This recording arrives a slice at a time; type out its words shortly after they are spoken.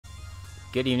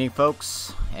Good evening,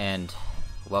 folks, and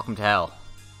welcome to hell.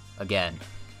 Again.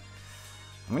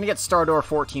 I'm gonna get Star Door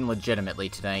 14 legitimately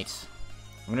tonight.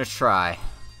 I'm gonna try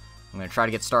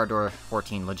to get Star Door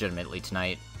 14 legitimately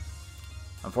tonight.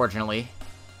 Unfortunately,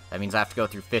 that means I have to go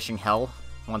through fishing hell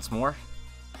once more.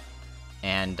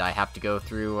 And I have to go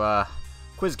through,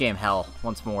 quiz game hell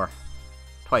once more.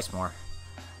 Twice more.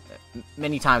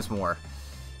 Many times more.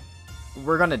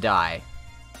 We're gonna die.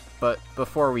 But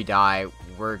before we die,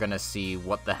 we're gonna see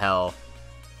what the hell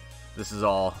this has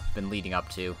all been leading up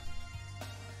to.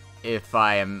 If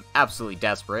I am absolutely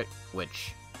desperate,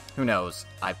 which, who knows,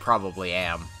 I probably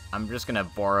am, I'm just gonna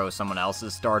borrow someone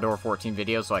else's Star Door 14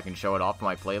 video so I can show it off on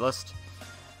my playlist.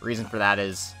 The reason for that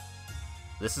is,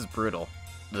 this is brutal.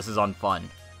 This is unfun.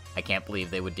 I can't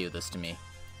believe they would do this to me.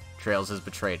 Trails has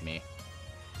betrayed me.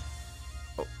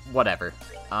 Whatever.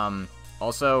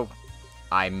 Also,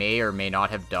 I may or may not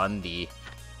have done the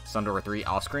Star Door 3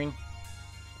 off-screen.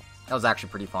 That was actually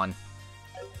pretty fun.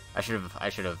 I should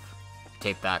have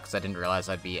taped that because I didn't realize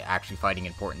I'd be actually fighting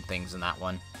important things in that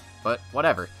one. But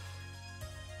whatever.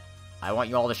 I want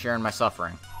you all to share in my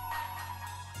suffering.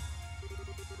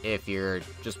 If you're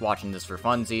just watching this for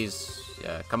funsies,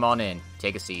 come on in,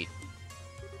 take a seat.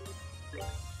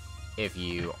 If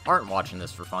you aren't watching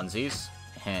this for funsies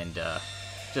and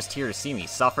just here to see me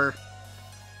suffer,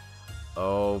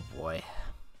 oh boy.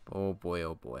 Oh boy,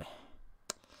 oh boy.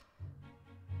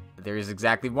 There is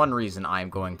exactly one reason I am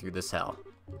going through this hell.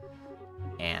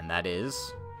 And that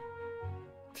is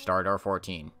Star Door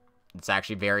 14. It's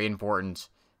actually very important.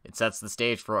 It sets the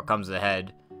stage for what comes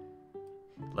ahead.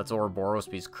 Let's Ouroboros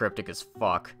be cryptic as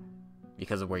fuck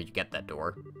because of where you get that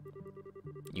door.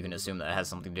 You can assume that it has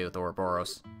something to do with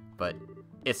Ouroboros, but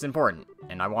it's important,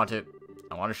 and I want to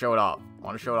show it off. I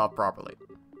want to show it off properly.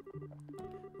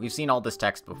 We've seen all this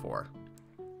text before.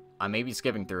 I may be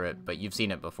skipping through it, but you've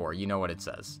seen it before. You know what it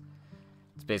says.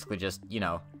 It's basically just, you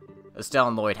know, Estelle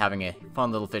and Lloyd having a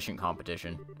fun little fishing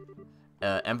competition.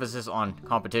 Emphasis on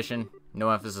competition, no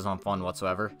emphasis on fun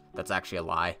whatsoever. That's actually a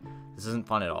lie. This isn't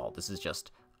fun at all. This is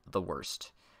just the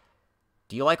worst.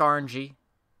 Do you like RNG?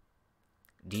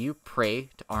 Do you pray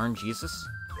to RNGesus?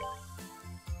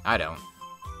 I don't.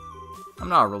 I'm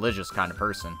not a religious kind of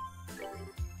person.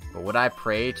 But would I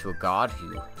pray to a god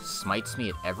who smites me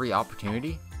at every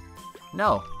opportunity?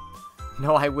 No.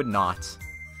 No, I would not.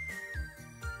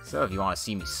 So if you want to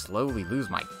see me slowly lose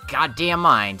my goddamn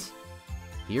mind,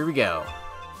 here we go.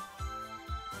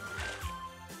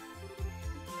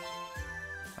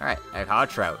 Alright, I caught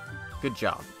a trout. Good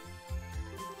job.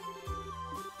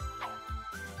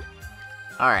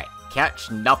 Alright,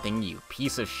 catch nothing, you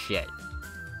piece of shit.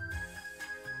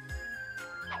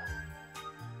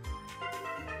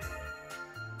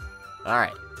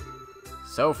 Alright.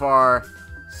 So far,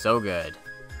 so good.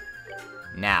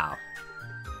 Now,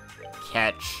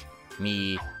 catch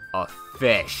me a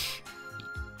fish.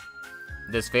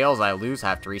 If this fails, I lose, I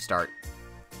have to restart.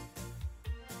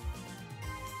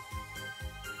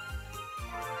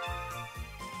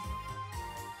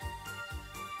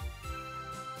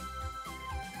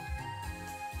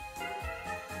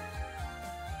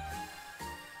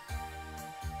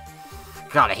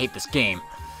 God, I hate this game.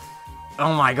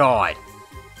 Oh my god.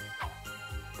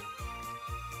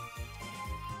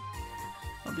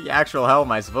 What the actual hell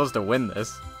am I supposed to win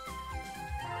this?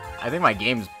 I think my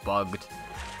game's bugged.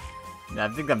 I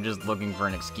think I'm just looking for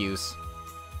an excuse.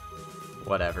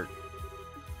 Whatever.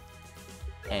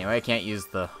 Anyway, I can't use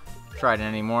the trident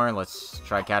anymore. Let's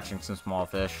try catching some small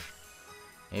fish.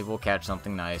 Maybe we'll catch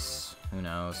something nice. Who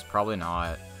knows? Probably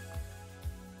not.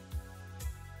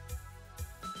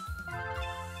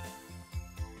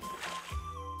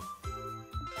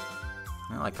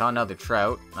 Well, I caught another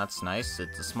trout. That's nice.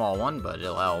 It's a small one, but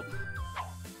it'll help.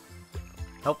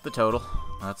 Help the total.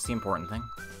 That's the important thing.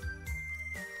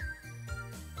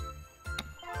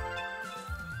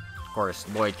 Of course,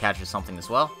 Lloyd catches something as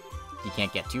well. He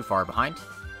can't get too far behind.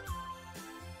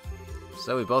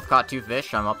 So we both caught 2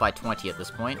 fish. I'm up by 20 at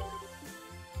this point.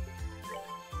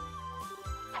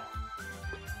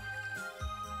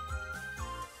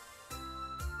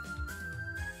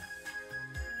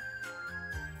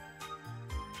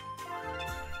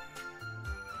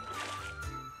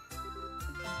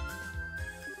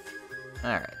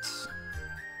 Alright.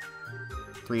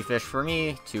 3 fish for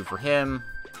me, 2 for him.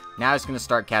 Now he's going to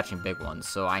start catching big ones,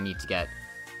 so I need to get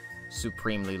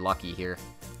supremely lucky here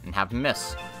and have him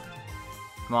miss.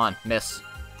 Come on, miss,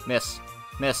 miss,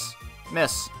 miss,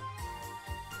 miss.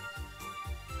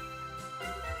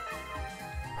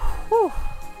 Whew.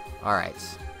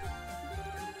 Alright.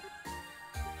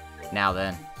 Now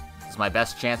then, this is my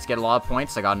best chance to get a lot of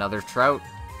points. I got another trout.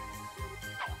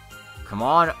 Come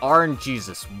on,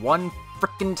 RNGesus. One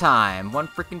frickin' time. One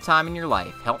frickin' time in your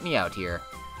life. Help me out here.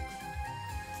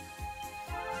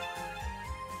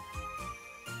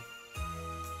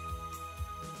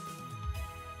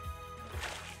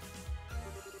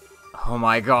 Oh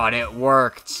my god, it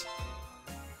worked!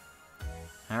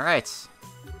 Alright.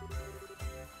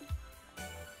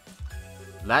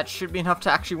 That should be enough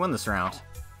to actually win this round.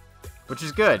 Which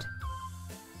is good.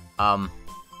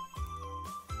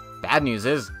 Bad news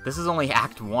is, this is only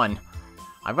Act 1.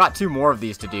 I've got 2 more of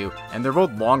these to do, and they're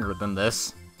both longer than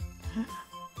this.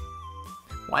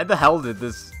 Why the hell did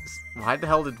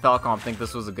Falcom think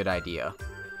this was a good idea?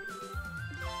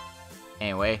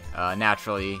 Anyway,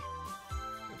 naturally,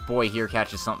 boy here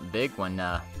catches something big when,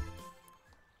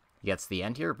 he gets to the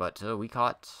end here, but, we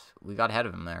got ahead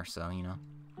of him there, so, you know.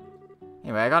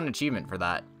 Anyway, I got an achievement for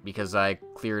that, because I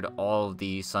cleared all of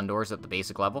the sun doors at the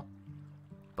basic level.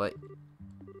 But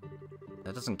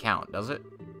that doesn't count, does it?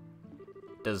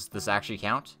 Does this actually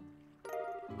count?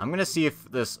 I'm gonna see if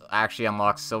this actually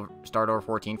unlocks Star Door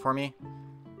 14 for me.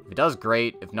 If it does,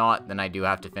 great. If not, then I do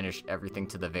have to finish everything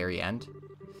to the very end.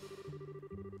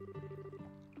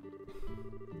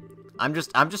 I'm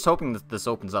just hoping that this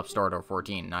opens up Star Door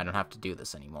 14 and I don't have to do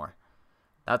this anymore.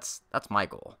 That's my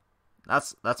goal.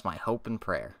 That's my hope and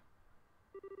prayer.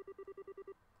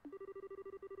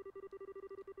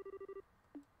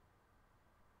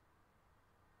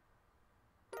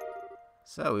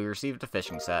 So, we received a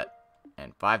fishing set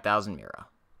and 5,000 Mira.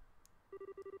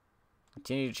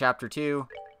 Continue to Chapter 2.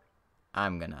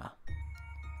 I'm gonna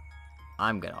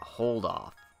hold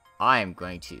off. I am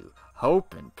going to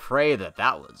hope and pray that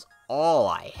that was all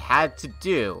I had to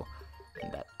do,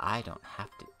 and that I don't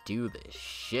have to do this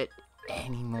shit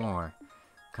anymore.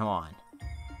 Come on.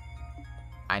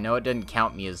 I know it didn't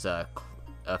count me as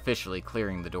officially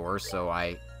clearing the doors, so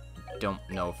I don't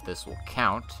know if this will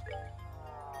count.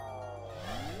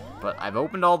 But I've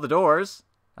opened all the doors.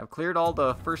 I've cleared all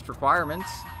the first requirements.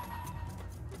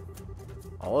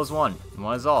 All is one, and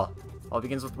one is all. All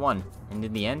begins with one, and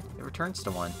in the end, it returns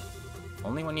to one.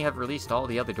 Only when you have released all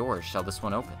the other doors shall this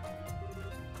one open.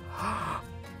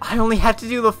 I only had to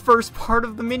do the first part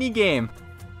of the minigame.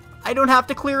 I don't have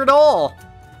to clear it all.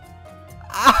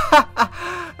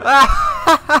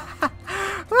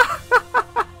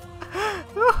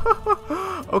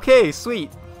 Okay,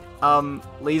 sweet.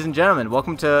 Ladies and gentlemen,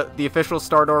 welcome to the official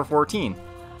Star Door 14.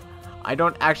 I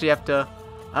don't have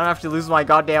to lose my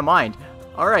goddamn mind.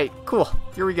 Alright, cool.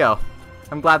 Here we go.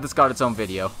 I'm glad this got its own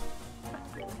video.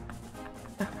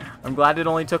 I'm glad it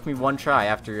only took me one try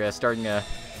after starting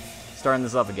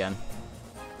this up again.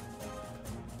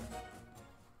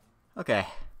 Okay.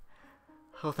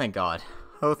 Oh, thank God.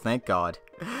 Oh, thank God.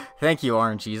 Thank you,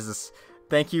 RNGesus.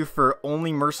 Thank you for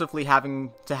only mercifully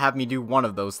having to have me do one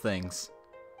of those things.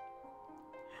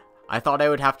 I thought I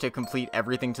would have to complete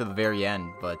everything to the very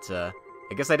end, but, I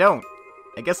guess I don't.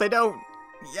 I guess I don't.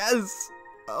 Yes!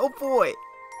 Oh boy!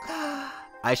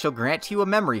 I shall grant you a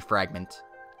memory fragment,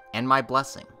 and my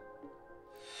blessing.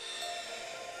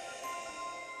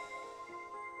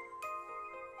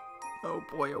 Oh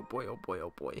boy, oh boy, oh boy,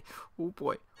 oh boy. Oh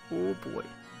boy, oh boy.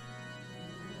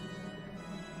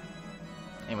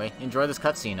 Anyway, enjoy this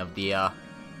cutscene of the,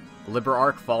 Liber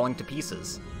Arc falling to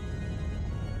pieces.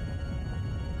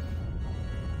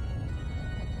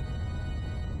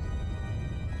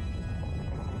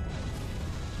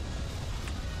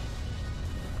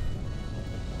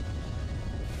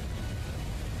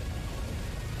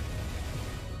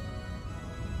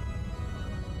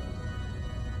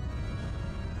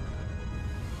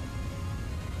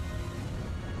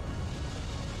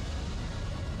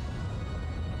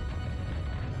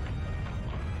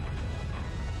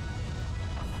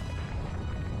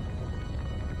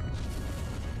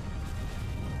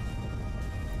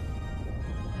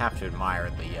 Have to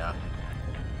admire the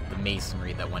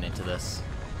masonry that went into this.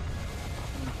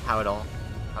 How it all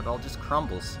just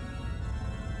crumbles.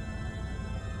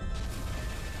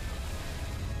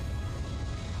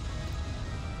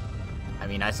 I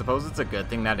mean, I suppose it's a good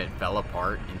thing that it fell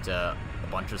apart into a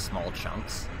bunch of small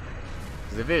chunks.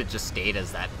 Because if it had just stayed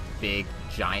as that big,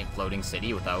 giant floating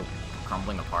city without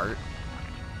crumbling apart,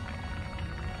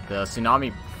 the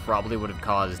tsunami probably would have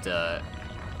caused a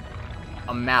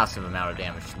massive amount of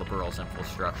damage to Liberal's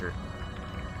infrastructure.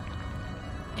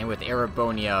 And with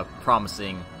Erebonia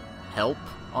promising help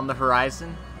on the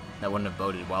horizon, that wouldn't have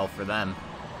boded well for them.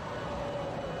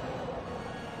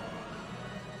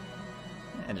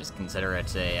 And just consider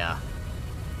it a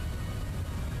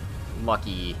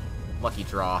lucky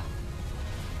draw.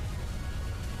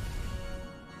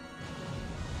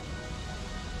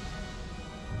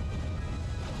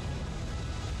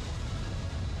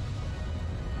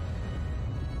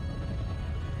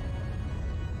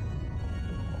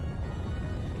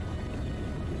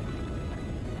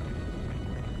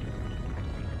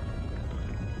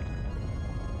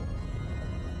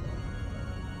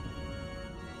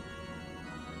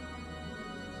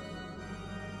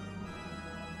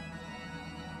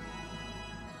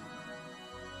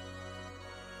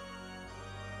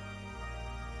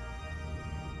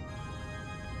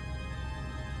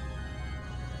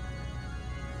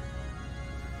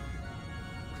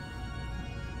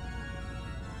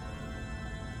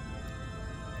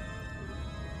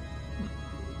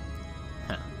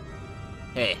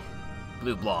 Hey,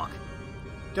 Blue Blanc.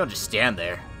 Don't just stand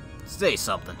there. Say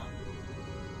something.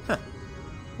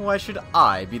 Why should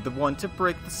I be the one to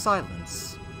break the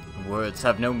silence? Words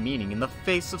have no meaning in the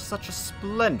face of such a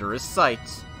splendorous sight.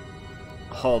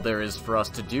 All there is for us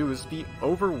to do is be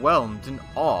overwhelmed and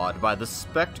awed by the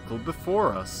spectacle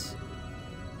before us.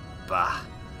 Bah.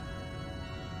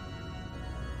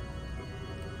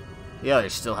 The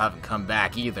others still haven't come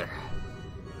back either.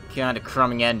 Kinda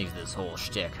crummy ending to this whole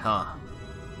shtick, huh?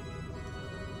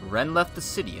 Ren left the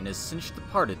city and has since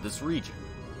departed this region.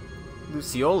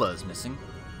 Luciola is missing,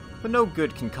 but no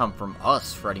good can come from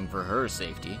us fretting for her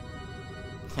safety.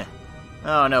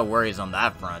 Oh, no worries on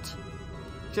that front.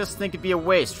 Just think it'd be a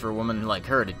waste for a woman like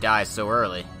her to die so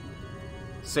early.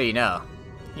 So you know,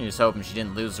 you're just hoping she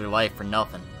didn't lose her life for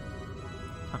nothing.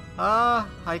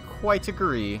 I quite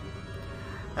agree.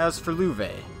 As for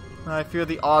Louve, I fear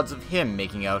the odds of him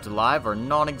making out alive are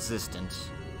non-existent.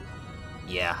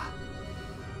 Yeah.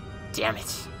 Damn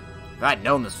it. If I'd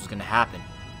known this was gonna happen,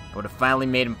 I would have finally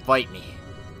made him fight me.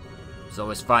 He was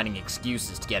always finding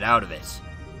excuses to get out of it.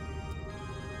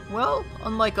 Well,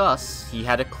 unlike us, he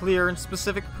had a clear and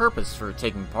specific purpose for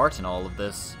taking part in all of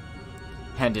this.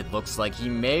 And it looks like he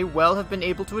may well have been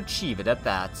able to achieve it at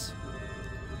that.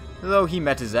 Though he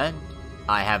met his end,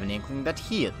 I have an inkling that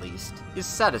he, at least, is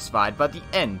satisfied by the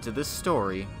end to this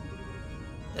story.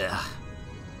 Ugh.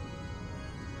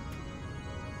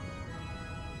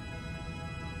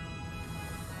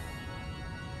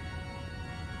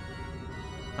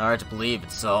 Hard to believe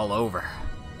it's all over.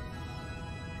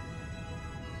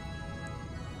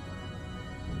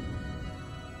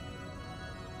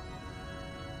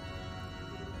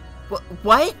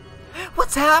 What?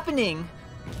 What's happening?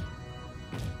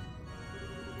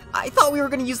 I thought we were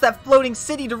going to use that floating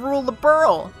city to rule the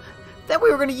Burl. Then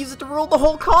we were going to use it to rule the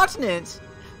whole continent.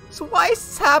 So why is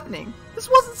this happening? This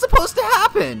wasn't supposed to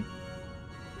happen.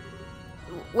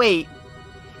 Wait.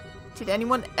 Did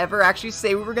anyone ever actually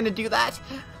say we were going to do that?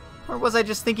 Or was I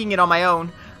just thinking it on my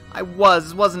own? I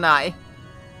was, wasn't I?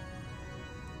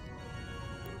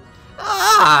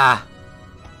 Ah!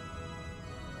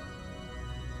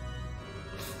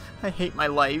 I hate my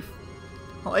life.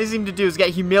 All I seem to do is get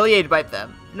humiliated by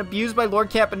them, and abused by Lord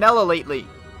Campanella lately.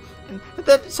 And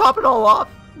then to top it all off,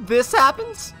 this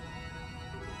happens?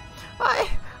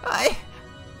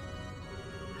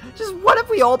 Just what have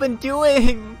we all been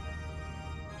doing?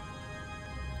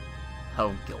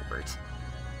 Oh, Gilbert.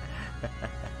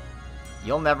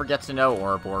 You'll never get to know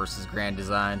Ouroboros' grand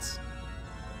designs.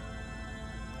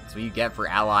 That's what you get for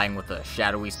allying with a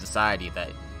shadowy society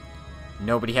that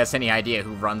nobody has any idea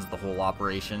who runs the whole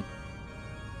operation.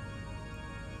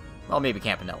 Well, maybe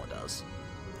Campanella does.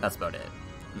 That's about it.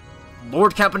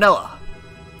 Lord Campanella!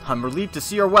 I'm relieved to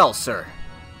see you're well, sir.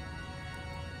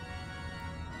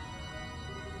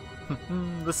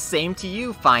 The same to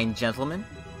you, fine gentleman.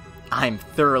 I'm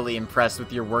thoroughly impressed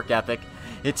with your work ethic.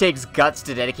 It takes guts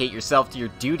to dedicate yourself to your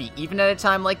duty, even at a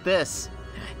time like this.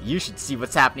 You should see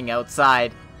what's happening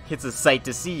outside. It's a sight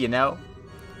to see, you know?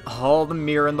 All the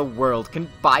mirror in the world can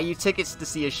buy you tickets to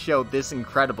see a show this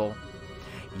incredible.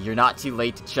 You're not too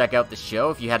late to check out the show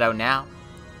if you head out now.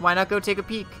 Why not go take a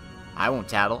peek? I won't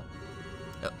tattle.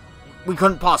 We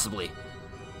couldn't possibly.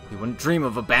 We wouldn't dream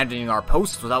of abandoning our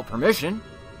posts without permission.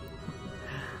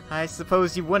 I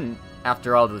suppose you wouldn't,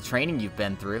 after all the training you've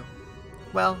been through.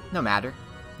 Well, no matter.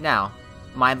 Now,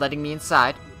 mind letting me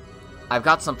inside? I've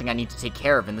got something I need to take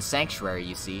care of in the sanctuary,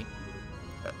 you see.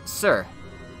 Sir.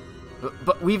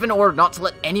 But we've been ordered not to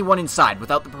let anyone inside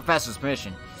without the professor's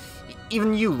permission.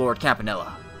 Even you, Lord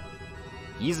Campanella.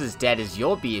 He's as dead as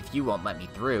you'll be if you won't let me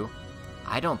through.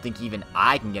 I don't think even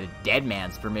I can get a dead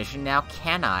man's permission now,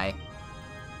 can I?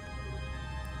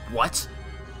 What?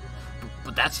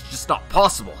 But that's just not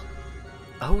possible.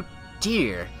 Oh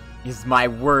dear, is my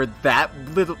word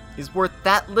worth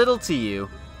that little to you?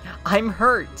 I'm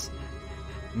hurt.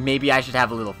 Maybe I should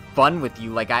have a little fun with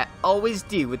you like I always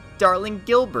do with darling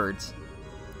Gilbert.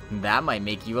 That might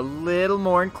make you a little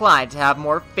more inclined to have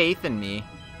more faith in me.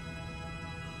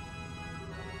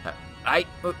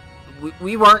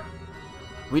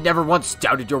 We never once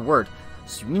doubted your word,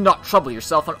 so you need not trouble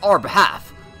yourself on our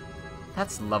behalf.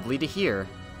 That's lovely to hear.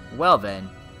 Well then,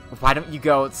 why don't you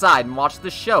go outside and watch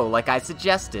the show like I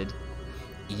suggested?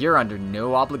 You're under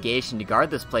no obligation to guard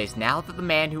this place now that the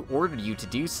man who ordered you to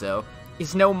do so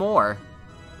is no more.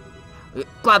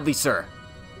 Gladly, sir.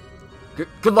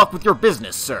 Good luck with your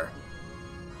business, sir.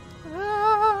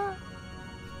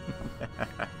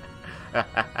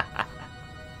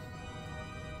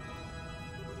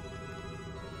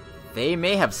 They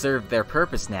may have served their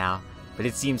purpose now, but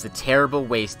it seems a terrible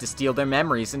waste to steal their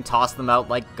memories and toss them out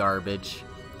like garbage.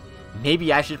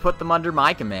 Maybe I should put them under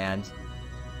my command.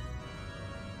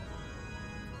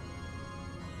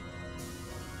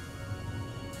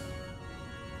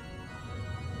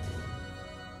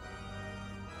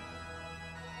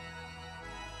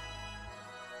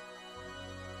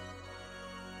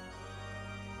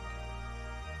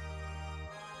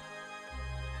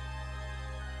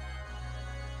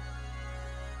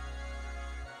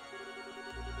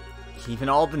 Even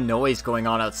all the noise going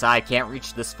on outside can't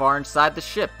reach this far inside the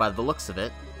ship by the looks of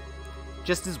it.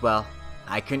 Just as well.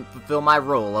 I couldn't fulfill my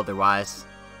role otherwise.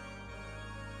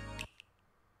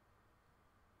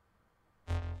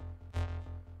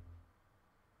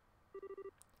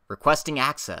 Requesting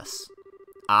access.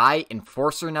 I,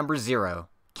 Enforcer Number 0,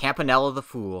 Campanella the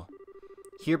Fool,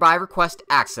 hereby request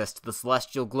access to the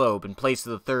Celestial Globe in place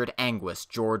of the Third Anguist,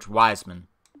 George Wiseman.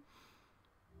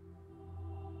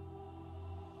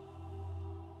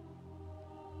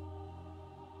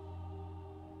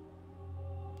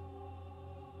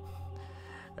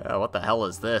 What the hell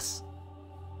is this?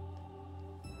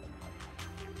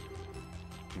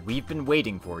 We've been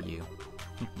waiting for you.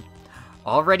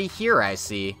 Already here, I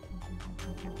see.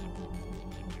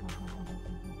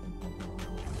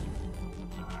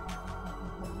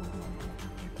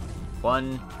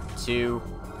 One, 2,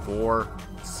 4,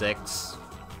 6,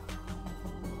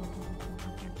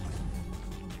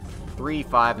 3,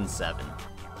 5, and 7.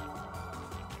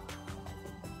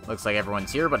 Looks like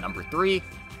everyone's here but number 3,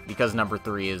 because number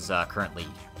 3 is currently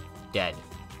dead.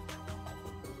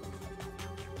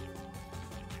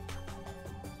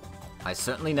 I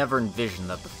certainly never envisioned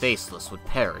that the Faceless would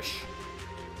perish.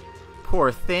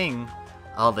 Poor thing.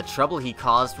 All the trouble he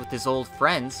caused with his old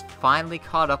friends finally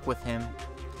caught up with him.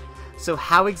 So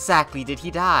how exactly did he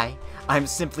die? I'm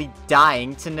simply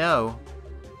dying to know.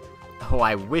 Oh,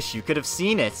 I wish you could have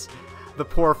seen it. The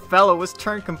poor fellow was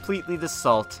turned completely to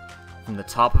salt, from the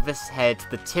top of his head to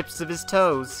the tips of his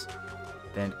toes.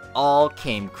 Then it all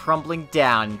came crumbling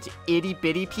down into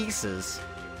itty-bitty pieces.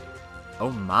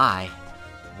 Oh my,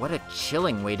 what a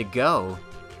chilling way to go.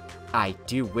 I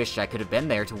do wish I could have been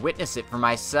there to witness it for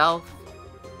myself.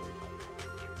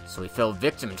 So he fell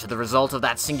victim to the result of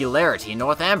that singularity in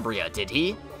Northumbria, did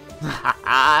he?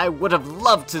 I would have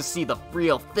loved to see the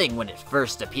real thing when it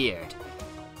first appeared.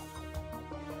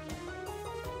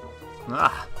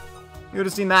 Ah, you would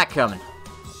have seen that coming.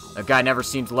 That guy never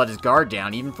seemed to let his guard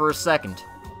down, even for a second.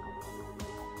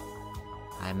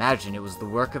 I imagine it was the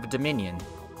work of a Dominion.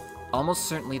 Almost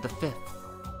certainly the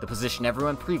 5th, the position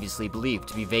everyone previously believed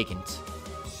to be vacant.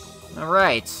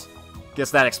 Alright,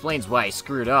 guess that explains why he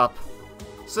screwed up.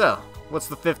 So, what's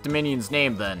the 5th Dominion's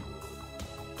name then?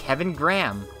 Kevin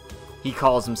Graham. He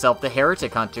calls himself the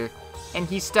Heretic Hunter, and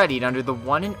he studied under the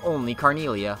one and only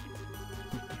Carnelia.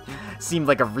 Seemed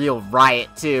like a real riot,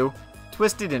 too.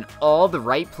 Twisted in all the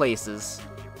right places.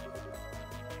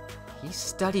 He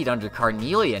studied under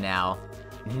Carnelia now.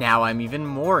 Now I'm even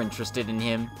more interested in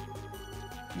him.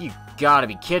 You gotta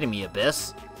be kidding me,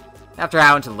 Abyss. After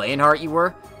how into Leonhardt you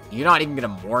were, you're not even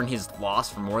gonna mourn his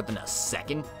loss for more than a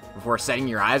second before setting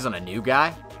your eyes on a new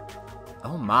guy?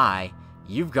 Oh my,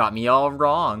 you've got me all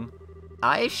wrong.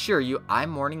 I assure you I'm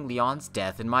mourning Leon's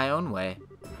death in my own way.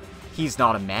 He's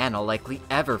not a man I'll likely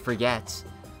ever forget.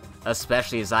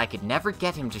 Especially as I could never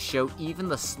get him to show even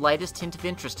the slightest hint of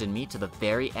interest in me to the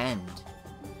very end.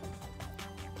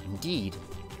 Indeed,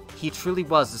 he truly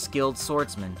was a skilled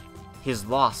swordsman. His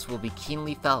loss will be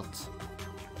keenly felt.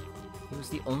 He was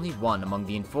the only one among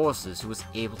the enforcers who was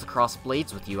able to cross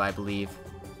blades with you, I believe.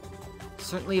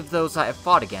 Certainly of those I have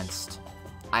fought against.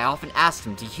 I often asked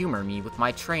him to humor me with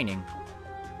my training.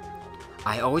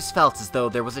 I always felt as though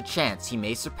there was a chance he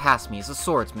may surpass me as a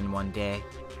swordsman one day.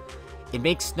 It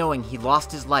makes knowing he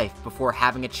lost his life before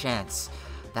having a chance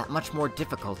that much more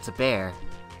difficult to bear.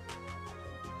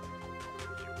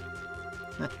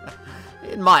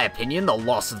 In my opinion, the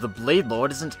loss of the Blade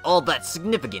Lord isn't all that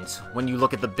significant when you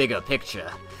look at the bigger picture.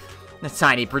 A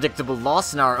tiny predictable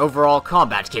loss in our overall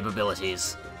combat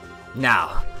capabilities.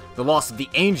 Now, the loss of the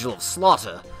Angel of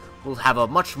Slaughter will have a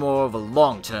much more of a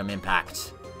long-term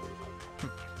impact.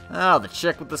 Oh, the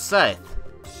chick with the scythe.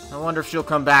 I wonder if she'll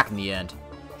come back in the end.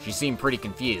 She seemed pretty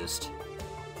confused.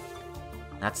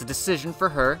 That's a decision for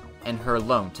her, and her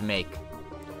alone, to make.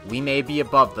 We may be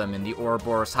above them in the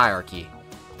Ouroboros hierarchy.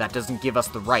 That doesn't give us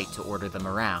the right to order them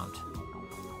around.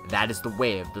 That is the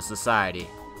way of the society.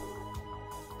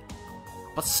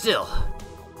 But still,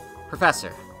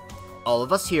 Professor, all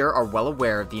of us here are well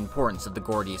aware of the importance of the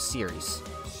Gordius series.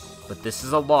 But this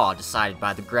is a law decided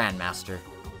by the Grandmaster.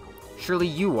 Surely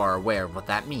you are aware of what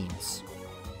that means.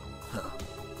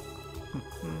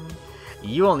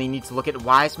 You only need to look at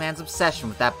Wise Man's obsession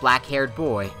with that black-haired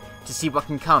boy, to see what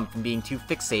can come from being too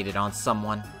fixated on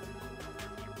someone.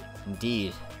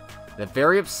 Indeed, that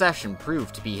very obsession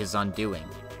proved to be his undoing.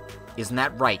 Isn't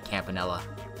that right, Campanella?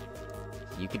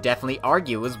 You could definitely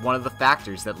argue it was one of the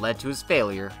factors that led to his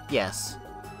failure, yes.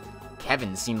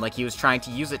 Kevin seemed like he was trying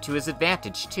to use it to his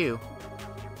advantage, too.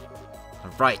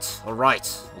 Alright, we'll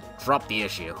drop the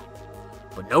issue.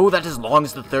 But know that as long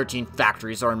as the 13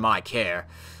 factories are in my care,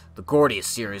 the Gordius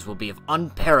series will be of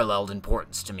unparalleled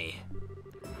importance to me.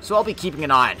 So I'll be keeping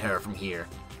an eye on her from here,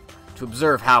 to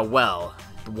observe how well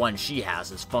the one she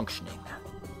has is functioning.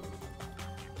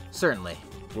 Certainly.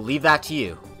 We'll leave that to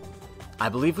you. I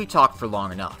believe we talked for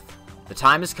long enough. The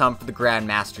time has come for the Grand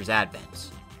Master's advent.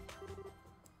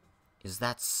 Is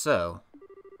that so?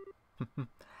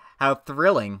 How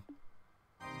thrilling.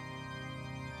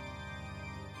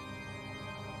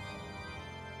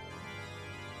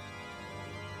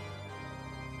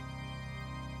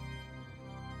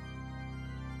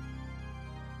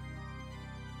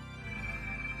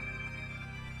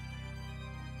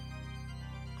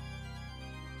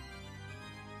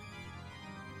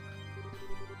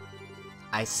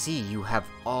 I see you have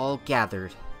all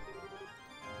gathered.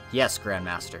 Yes,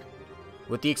 Grandmaster.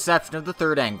 With the exception of the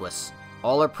third Anguis,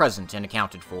 all are present and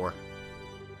accounted for.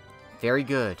 Very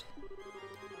good.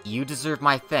 You deserve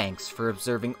my thanks for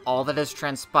observing all that has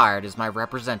transpired as my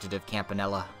representative,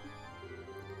 Campanella.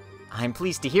 I am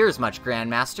pleased to hear as much,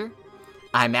 Grandmaster.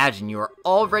 I imagine you are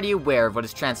already aware of what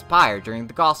has transpired during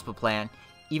the Gospel Plan,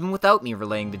 even without me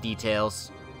relaying the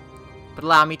details. But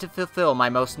allow me to fulfill my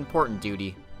most important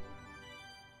duty.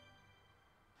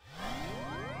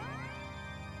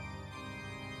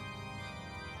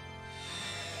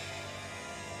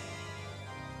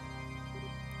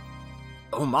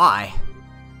 Oh my!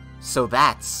 So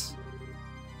that's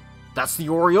the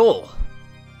Oriole!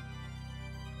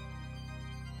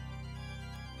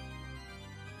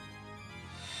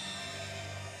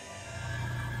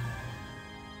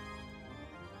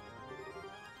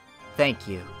 Thank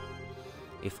you.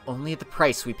 If only the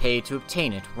price we paid to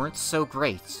obtain it weren't so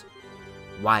great.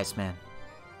 Wise man,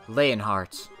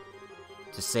 Leonhardt,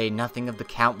 to say nothing of the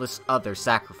countless other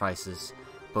sacrifices,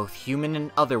 both human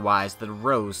and otherwise, that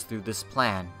arose through this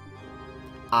plan.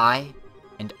 I,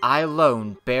 and I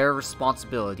alone, bear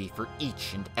responsibility for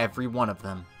each and every one of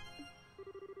them.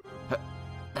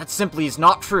 That simply is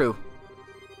not true.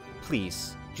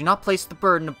 Please, do not place the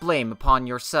burden of blame upon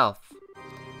yourself.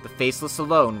 The Faceless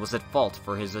alone was at fault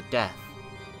for his death.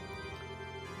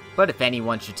 But if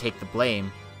anyone should take the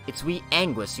blame, it's we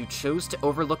Anguis who chose to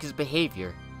overlook his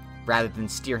behavior, rather than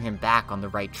steer him back on the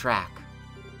right track.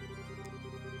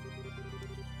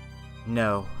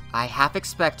 No, I half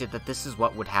expected that this is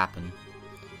what would happen.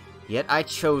 Yet I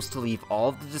chose to leave all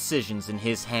of the decisions in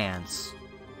his hands.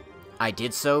 I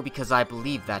did so because I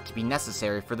believed that to be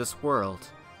necessary for this world,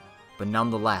 but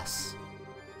nonetheless,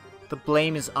 the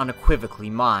blame is unequivocally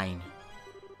mine.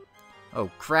 Oh,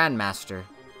 Grandmaster,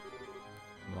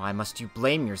 why must you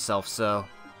blame yourself so?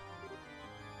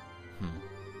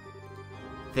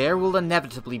 There will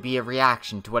inevitably be a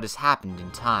reaction to what has happened in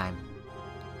time.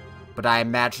 But I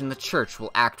imagine the Church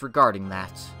will act regarding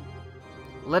that.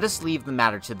 Let us leave the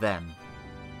matter to them.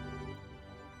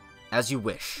 As you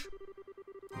wish.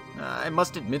 I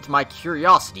must admit my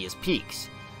curiosity is piqued,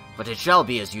 but it shall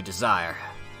be as you desire.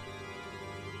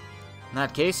 In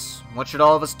that case, what should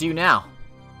all of us do now?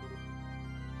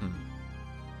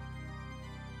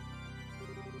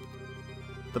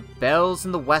 The bells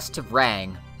in the west have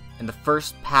rang, and the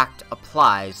first pact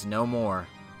applies no more.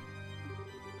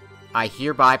 I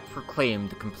hereby proclaim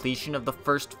the completion of the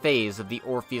first phase of the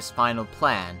Orpheus Final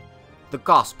Plan, the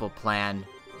Gospel Plan,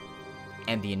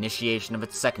 and the initiation of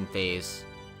its second phase,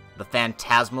 the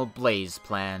Phantasmal Blaze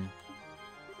Plan.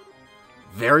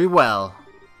 Very well.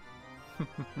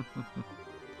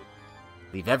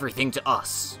 Leave everything to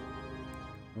us.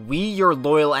 We, your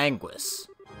loyal Anguis,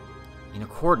 in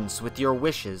accordance with your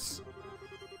wishes,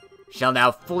 shall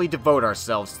now fully devote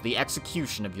ourselves to the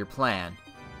execution of your plan.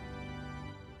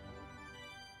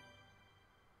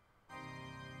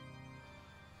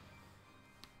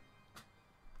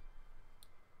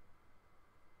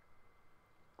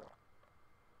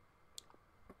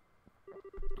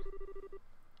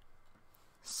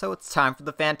 So it's time for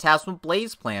the Phantasmal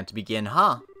Blaze Plan to begin,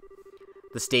 huh?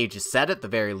 The stage is set at the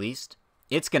very least.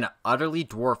 It's gonna utterly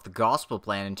dwarf the Gospel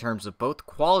Plan in terms of both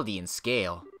quality and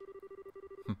scale.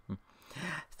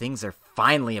 Things are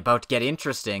finally about to get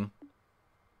interesting.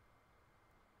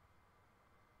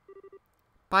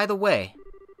 By the way,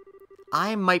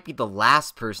 I might be the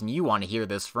last person you want to hear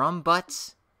this from,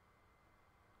 but...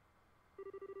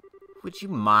 Would you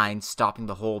mind stopping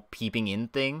the whole peeping in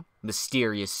thing,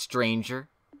 mysterious stranger?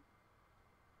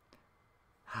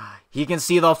 He can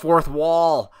see the fourth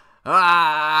wall!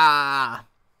 Ah!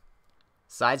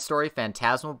 Side story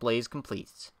Phantasmal Blaze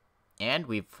complete. And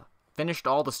we've finished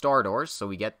all the star doors, so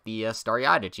we get the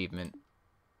Starry-Eyed achievement.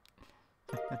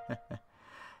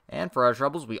 And for our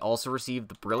troubles, we also received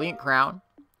the Brilliant Crown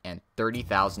and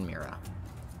 30,000 Mira.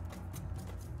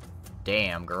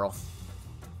 Damn, girl.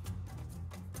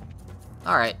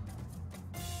 Alright.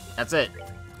 That's it.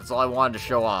 That's all I wanted to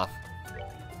show off.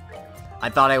 I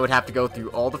thought I would have to go through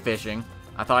all the fishing.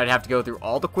 I thought I'd have to go through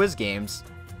all the quiz games.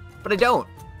 But I don't.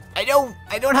 I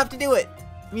don't have to do it.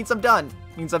 It means I'm done.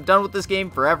 It means I'm done with this game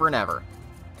forever and ever.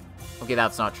 Okay,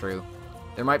 that's not true.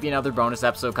 There might be another bonus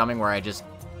episode coming where I just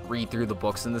read through the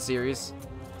books in the series.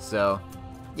 So,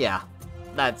 yeah.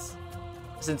 That's...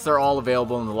 Since they're all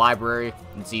available in the library,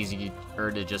 it's easier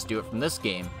to just do it from this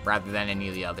game rather than any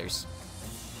of the others.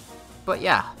 But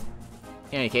yeah.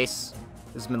 In any case,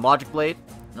 this has been Logic Blade,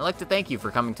 and I'd like to thank you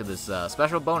for coming to this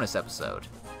special bonus episode.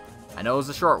 I know it was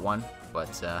a short one,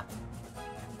 but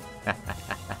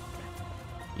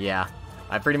yeah,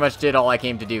 I pretty much did all I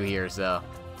came to do here, so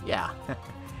yeah.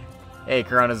 Hey,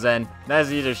 Corona Zen, nice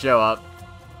of you to show up.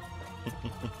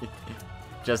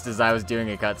 Just as I was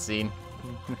doing a cutscene.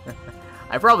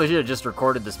 I probably should have just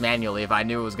recorded this manually if I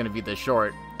knew it was going to be this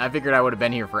short. I figured I would have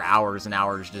been here for hours and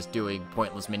hours just doing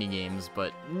pointless minigames,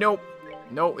 but nope.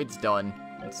 No, it's done.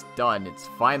 It's done. It's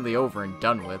finally over and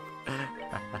done with.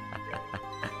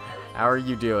 How are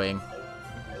you doing?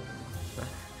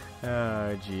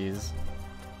 Oh, jeez.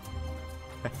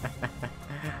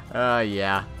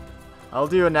 Yeah. I'll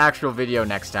do an actual video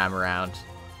next time around.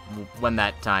 When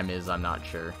that time is, I'm not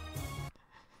sure.